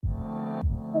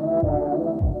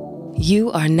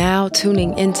You are now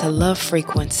tuning into Love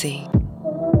Frequency,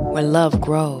 where love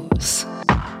grows.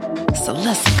 So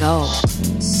let's go.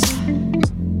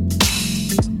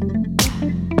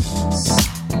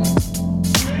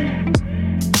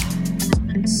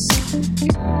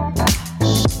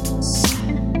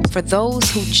 For those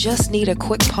who just need a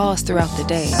quick pause throughout the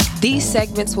day, these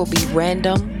segments will be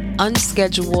random,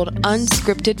 unscheduled,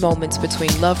 unscripted moments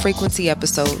between Love Frequency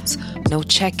episodes. No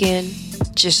check-in,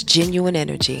 just genuine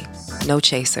energy. No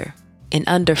chaser. In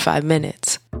under 5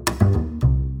 minutes.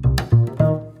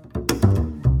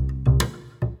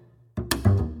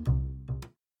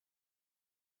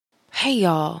 Hey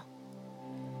y'all.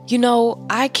 You know,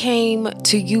 I came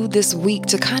to you this week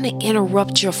to kind of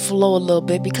interrupt your flow a little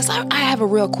bit because I have a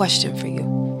real question for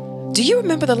you. Do you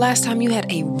remember the last time you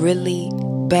had a really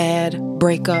bad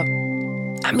breakup?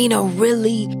 I mean, a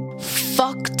really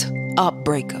fucked up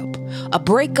breakup. A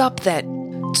breakup that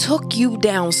took you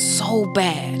down so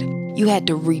bad, you had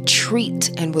to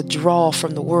retreat and withdraw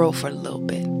from the world for a little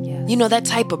bit. Yes. You know, that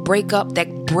type of breakup that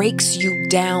breaks you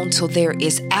down till there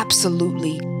is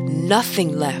absolutely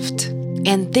nothing left.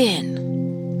 And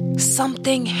then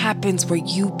something happens where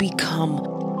you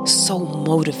become so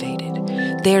motivated.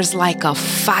 There's like a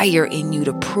fire in you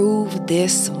to prove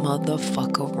this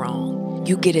motherfucker wrong.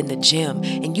 You get in the gym,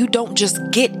 and you don't just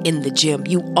get in the gym,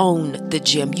 you own the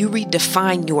gym. You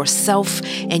redefine yourself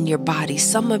and your body.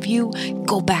 Some of you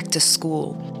go back to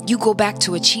school. You go back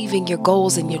to achieving your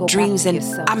goals and your dreams. And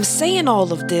yourself. I'm saying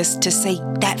all of this to say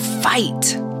that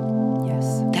fight.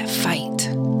 Yes. That fight.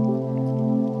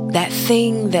 That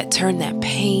thing that turned that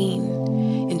pain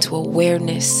into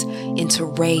awareness, into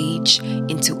rage,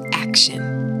 into action.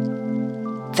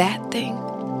 That thing.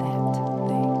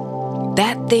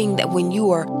 That thing that when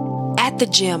you are at the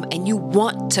gym and you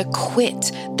want to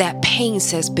quit, that pain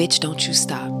says, bitch, don't you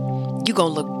stop. You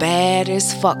gonna look bad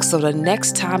as fuck. So the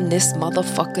next time this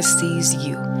motherfucker sees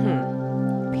you,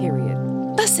 period.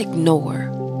 Let's ignore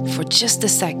for just a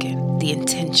second the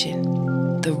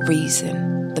intention, the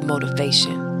reason, the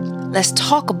motivation. Let's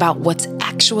talk about what's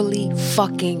actually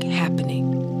fucking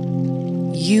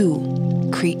happening. You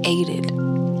created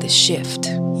the shift.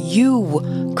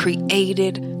 You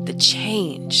created the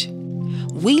change.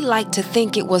 We like to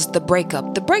think it was the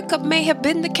breakup. The breakup may have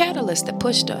been the catalyst that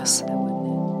pushed us.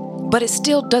 But it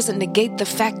still doesn't negate the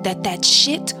fact that that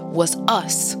shit was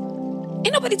us.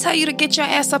 Ain't nobody tell you to get your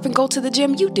ass up and go to the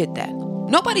gym. You did that.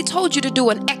 Nobody told you to do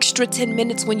an extra 10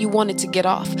 minutes when you wanted to get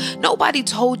off. Nobody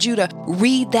told you to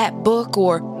read that book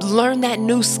or learn that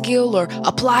new skill or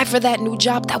apply for that new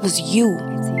job. That was you.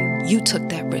 You took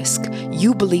that risk.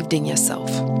 You believed in yourself.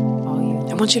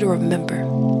 I want you to remember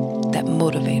that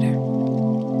motivator.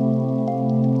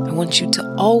 I want you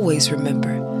to always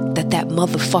remember that that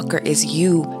motherfucker is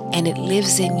you and it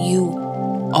lives in you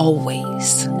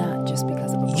always. Not just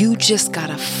because of you just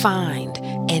gotta find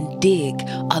and dig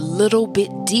a little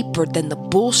bit deeper than the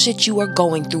bullshit you are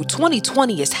going through.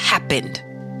 2020 has happened.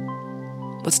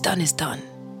 What's done is done.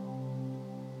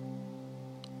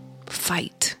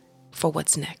 Fight for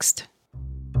what's next.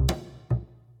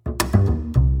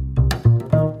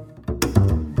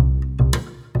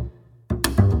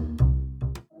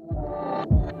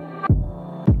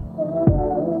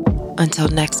 Until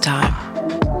next time,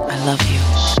 I love you.